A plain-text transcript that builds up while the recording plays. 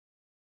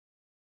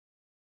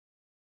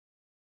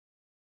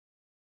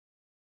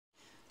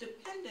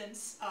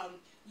dependence,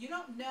 you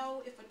don't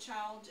know if a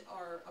child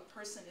or a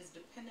person is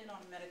dependent on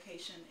a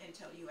medication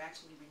until you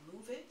actually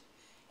remove it,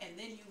 and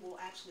then you will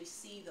actually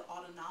see the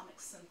autonomic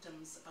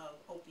symptoms of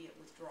opiate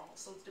withdrawal.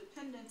 So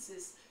dependence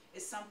is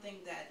something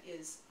that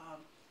is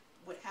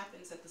what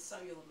happens at the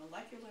cellular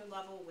molecular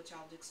level, which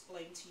I'll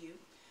explain to you.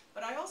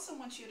 But I also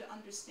want you to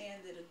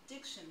understand that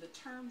addiction, the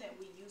term that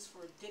we use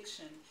for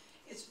addiction,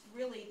 is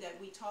really that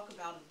we talk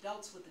about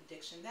adults with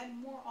addiction. That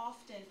more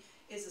often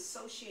is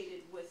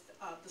associated with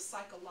the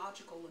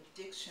psychological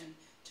addiction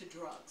to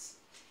drugs.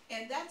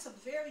 And that's a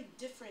very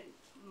different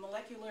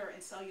molecular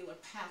and cellular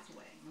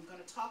pathway. I'm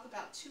going to talk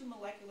about two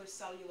molecular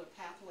cellular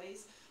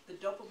pathways, the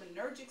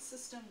dopaminergic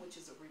system, which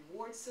is a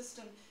reward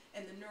system,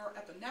 and the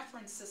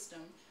neuroepinephrine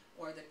system,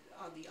 or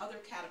the other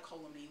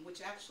catecholamine,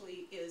 which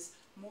actually is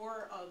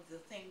more of the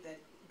thing that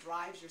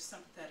drives your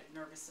sympathetic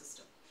nervous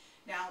system.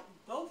 Now,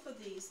 both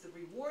of these, the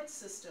reward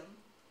system,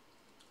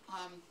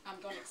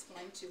 I'm going to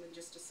explain to in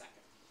just a second.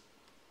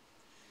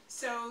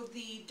 So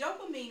the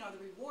dopamine, or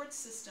the reward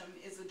system,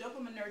 is a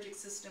dopaminergic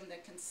system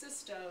that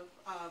consists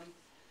of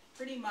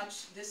pretty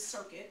much this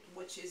circuit,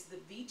 which is the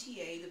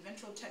VTA, the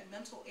ventral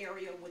tegmental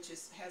area, which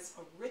has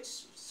a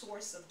rich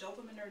source of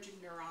dopaminergic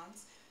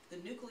neurons, the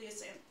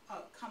nucleus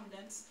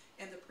accumbens,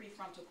 and the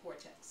prefrontal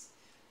cortex.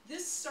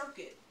 This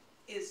circuit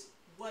is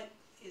what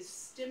is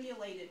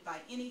stimulated by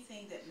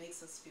anything that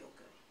makes us feel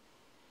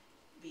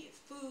good. Be it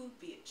food,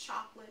 be it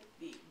chocolate,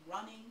 be it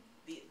running,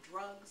 be it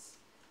drugs.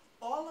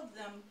 All of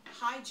them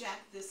hijack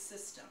this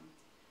system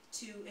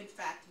to, in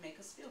fact, make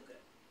us feel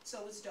good.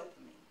 So is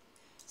dopamine.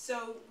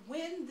 So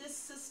when this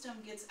system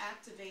gets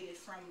activated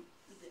from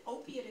the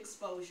opiate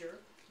exposure,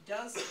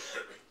 does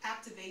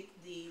activate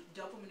the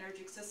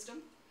dopaminergic system,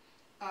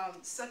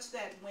 such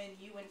that when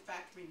you, in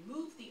fact,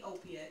 remove the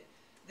opiate,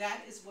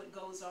 that is what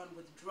goes on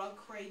with drug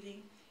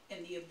craving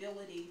and the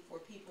ability for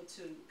people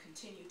to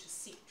continue to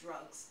seek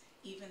drugs,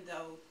 even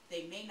though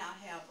they may not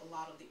have a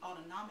lot of the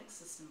autonomic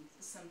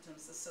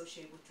symptoms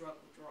associated with drug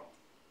withdrawal.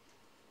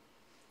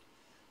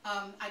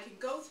 I could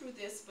go through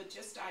this, but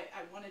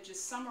I want to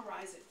just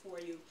summarize it for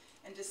you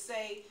and to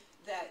say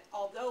that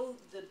although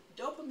the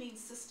dopamine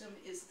system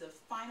is the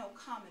final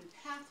common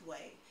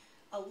pathway,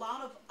 a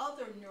lot of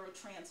other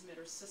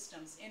neurotransmitter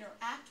systems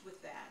interact with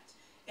that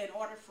in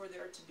order for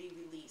there to be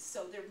released.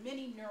 So there are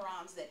many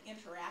neurons that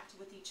interact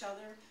with each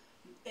other,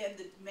 and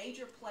the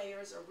major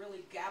players are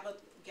really GABA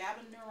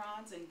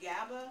neurons, and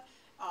GABA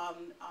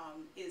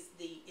is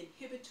the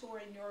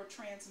inhibitory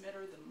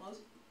neurotransmitter,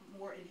 the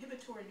more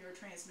inhibitory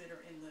neurotransmitter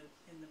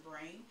in the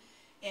brain,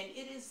 and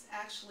it is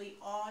actually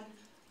on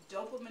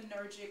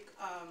dopaminergic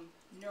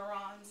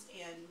neurons,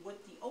 and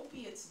what the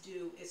opiates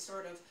do is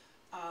sort of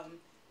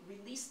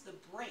release the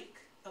brake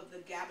of the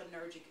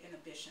GABAergic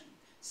inhibition.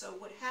 So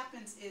what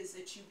happens is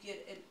that you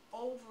get an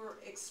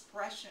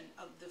overexpression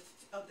of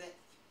that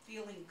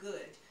feeling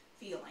good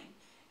feeling,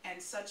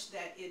 and such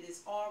that it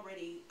is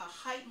already a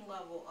heightened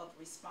level of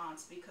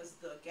response, because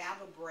the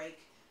GABA brake,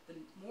 the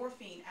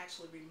morphine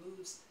actually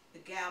removes the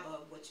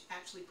GABA, which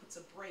actually puts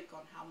a brake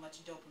on how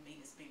much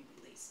dopamine is being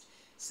released.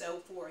 So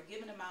for a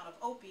given amount of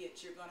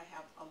opiates, you're going to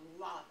have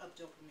a lot of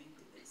dopamine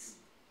release.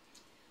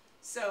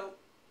 So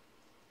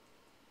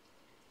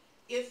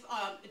if,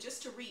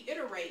 just to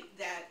reiterate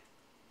that,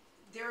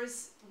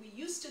 we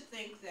used to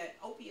think that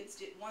opiates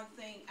did one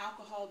thing,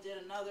 alcohol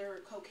did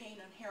another, cocaine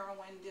and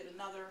heroin did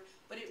another,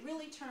 but it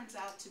really turns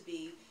out to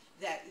be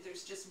that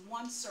there's just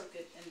one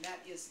circuit, and that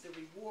is the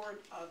reward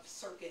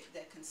circuit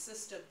that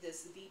consists of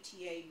this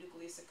VTA,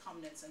 nucleus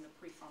accumbens, and the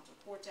prefrontal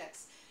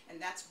cortex, and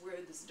that's where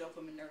this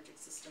dopaminergic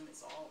system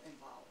is all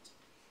involved.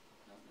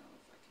 I don't know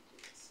if I can do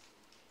this.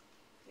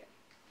 Yeah,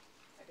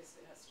 I guess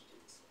it has to do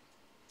this way.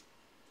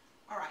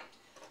 All right.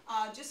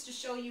 Just to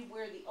show you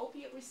where the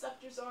opiate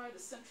receptors are, the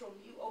central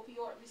mu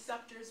opioid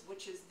receptors,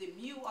 which is the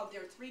mu of,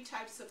 there are three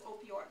types of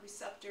opioid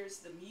receptors,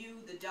 the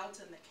mu, the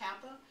delta, and the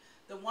kappa.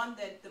 The one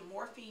that the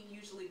morphine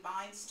usually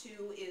binds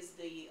to is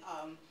the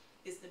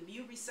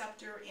mu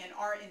receptor, and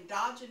our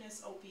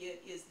endogenous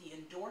opiate is the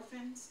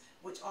endorphins,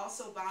 which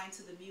also bind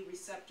to the mu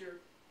receptor,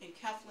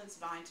 enkephalins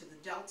bind to the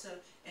delta,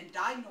 and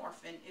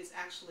dynorphin is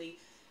actually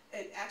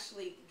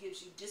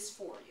gives you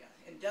dysphoria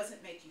and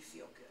doesn't make you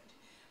feel good.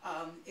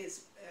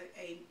 Is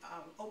a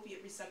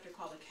opiate receptor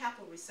called a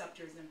kappa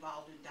receptor is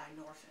involved in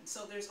dynorphin.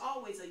 So there's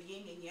always a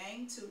yin and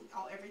yang to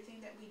everything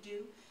that we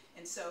do.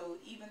 And so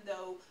even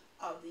though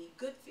the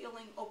good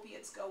feeling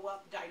opiates go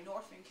up,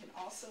 dynorphin can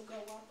also go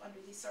up under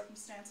these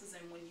circumstances.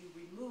 And when you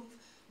remove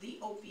the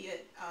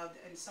opiate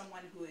and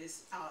someone who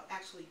is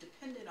actually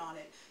dependent on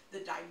it, the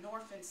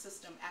dynorphin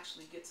system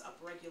actually gets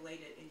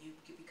upregulated, and you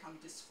become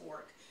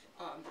dysphoric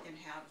and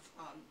have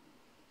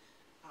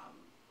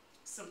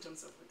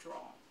symptoms of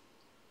withdrawal.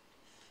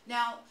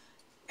 Now,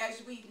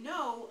 as we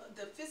know,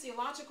 the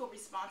physiological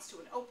response to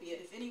an opiate,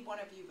 if any one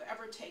of you have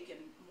ever taken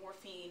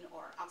morphine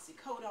or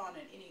oxycodone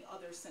and any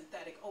other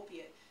synthetic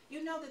opiate,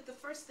 you know that the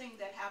first thing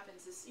that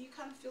happens is you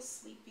kind of feel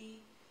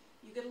sleepy,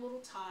 you get a little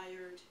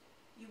tired,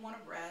 you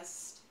want to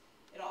rest.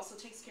 It also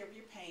takes care of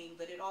your pain,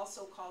 but it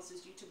also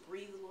causes you to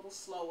breathe a little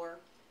slower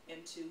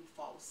and to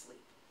fall asleep.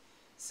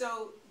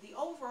 So the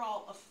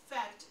overall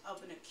effect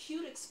of an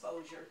acute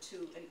exposure to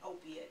an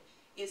opiate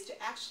is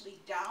to actually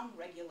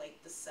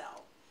downregulate the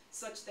cell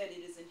such that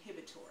it is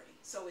inhibitory,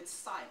 so it's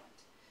silent.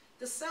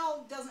 The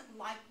cell doesn't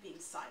like being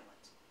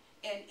silent,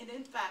 and it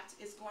in fact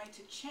is going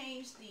to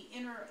change the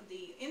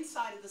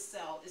inside of the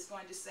cell is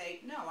going to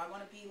say, no, I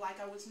want to be like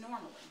I was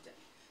normally.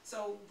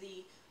 So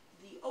the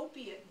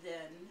opiate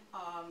then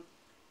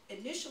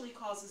initially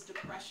causes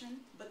depression,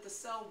 but the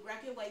cell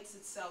regulates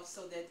itself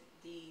so that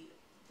the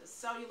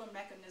cellular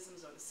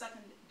mechanisms or the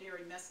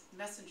secondary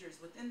messengers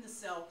within the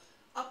cell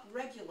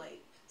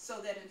upregulate so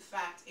that in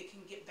fact it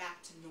can get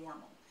back to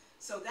normal.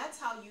 So that's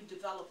how you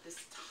develop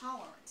this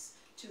tolerance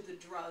to the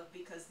drug,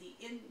 because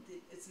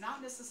it's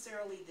not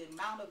necessarily the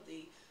amount of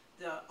the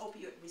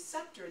opioid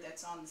receptor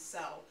that's on the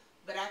cell,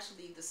 but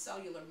actually the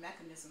cellular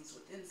mechanisms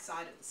within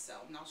inside of the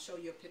cell. And I'll show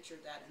you a picture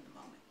of that in a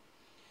moment.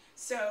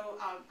 So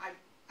I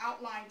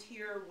outlined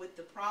here with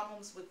the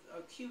problems with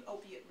acute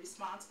opiate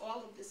response.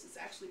 All of this is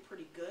actually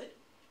pretty good.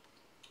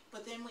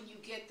 But then when you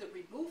get the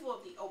removal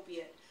of the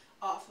opiate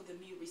off of the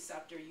mu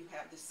receptor, you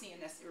have the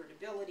CNS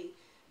irritability,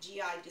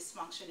 GI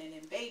dysfunction, and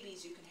in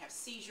babies you can have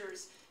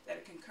seizures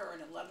that can occur in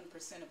 11%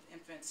 of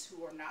infants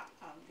who are not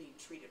being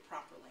treated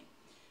properly.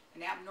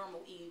 An abnormal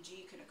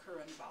EEG can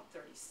occur in about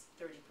 30%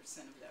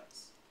 of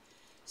those.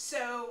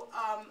 So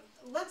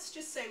let's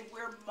just say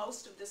where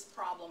most of this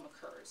problem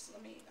occurs.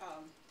 Let me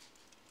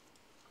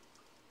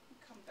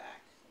come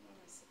back.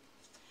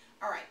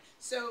 All right,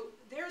 so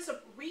there's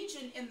a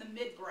region in the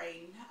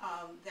midbrain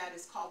that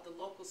is called the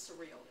locus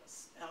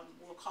coeruleus.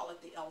 We'll call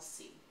it the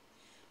LC.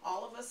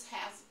 All of us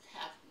have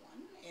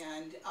one,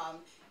 and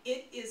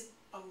it is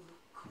a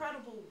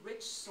incredible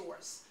rich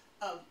source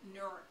of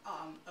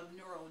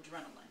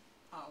neuroadrenaline,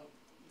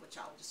 which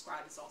I'll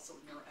describe as also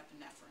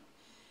norepinephrine.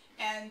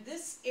 And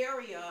this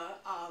area,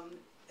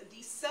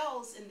 these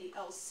cells in the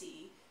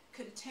LC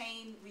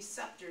contain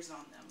receptors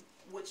on them,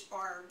 which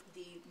are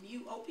the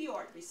mu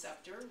opioid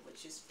receptor,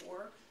 which is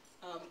for,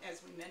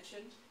 as we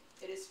mentioned,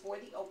 it is for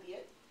the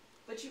opiate.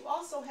 But you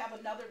also have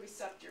another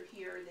receptor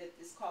here that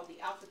is called the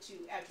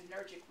alpha-2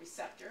 adrenergic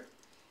receptor.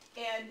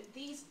 And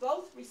these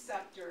both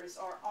receptors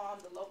are on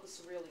the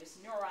locus coeruleus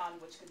neuron,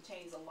 which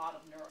contains a lot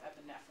of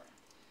norepinephrine.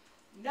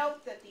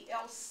 Note that the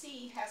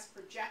LC has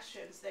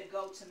projections that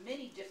go to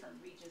many different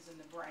regions in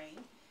the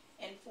brain.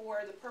 And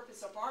for the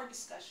purpose of our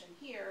discussion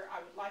here, I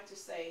would like to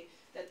say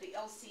that the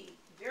LC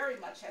very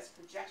much has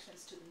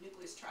projections to the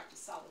nucleus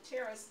tractus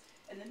solitarius.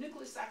 And the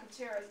nucleus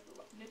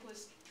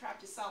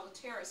tractus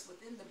solitarius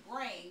within the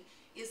brain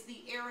is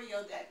the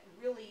area that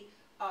really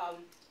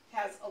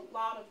has a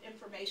lot of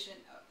information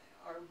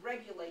or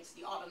regulates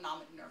the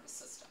autonomic nervous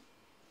system.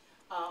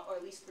 Or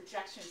at least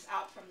projections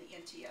out from the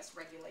NTS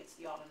regulates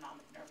the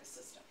autonomic nervous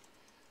system.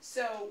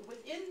 So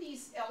within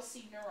these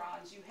LC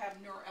neurons, you have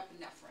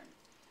norepinephrine.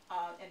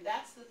 And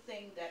that's the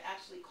thing that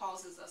actually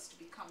causes us to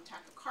become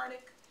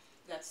tachycardic.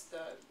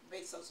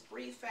 Makes us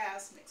breathe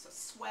fast, makes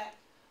us sweat,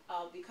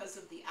 because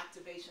of the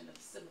activation of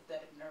the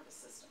sympathetic nervous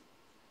system.